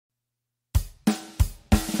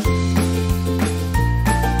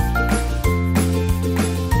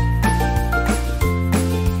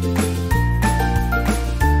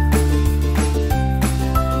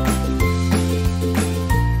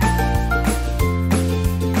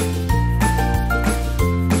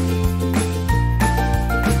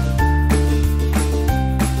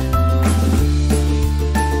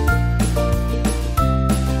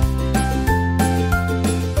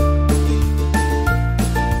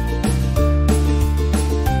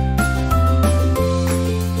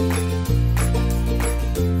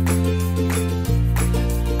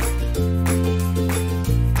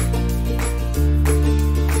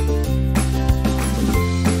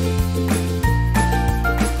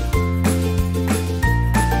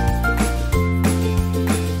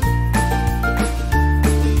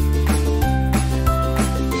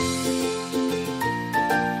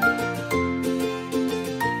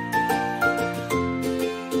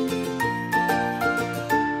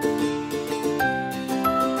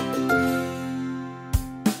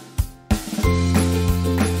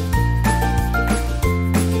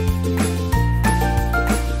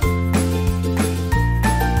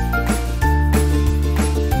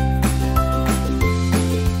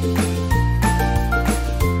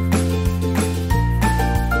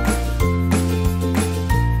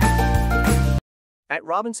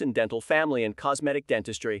Robinson Dental Family and Cosmetic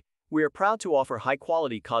Dentistry, we are proud to offer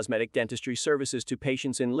high-quality cosmetic dentistry services to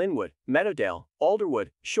patients in Linwood, Meadowdale, Alderwood,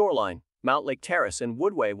 Shoreline, Mount Lake Terrace, and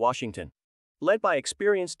Woodway, Washington. Led by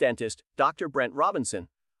experienced dentist, Dr. Brent Robinson,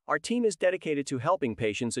 our team is dedicated to helping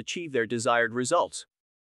patients achieve their desired results.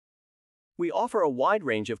 We offer a wide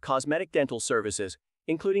range of cosmetic dental services,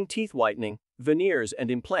 including teeth whitening, veneers,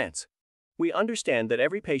 and implants. We understand that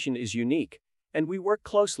every patient is unique, and we work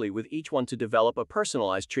closely with each one to develop a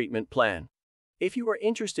personalized treatment plan. If you are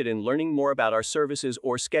interested in learning more about our services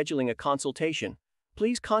or scheduling a consultation,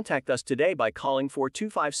 please contact us today by calling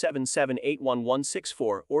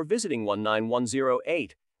 425-778-1164 or visiting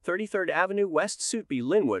 19108 33rd Avenue West, Sotheby,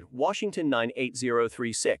 Linwood, Washington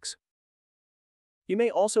 98036. You may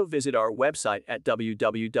also visit our website at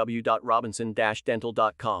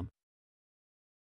www.robinson-dental.com.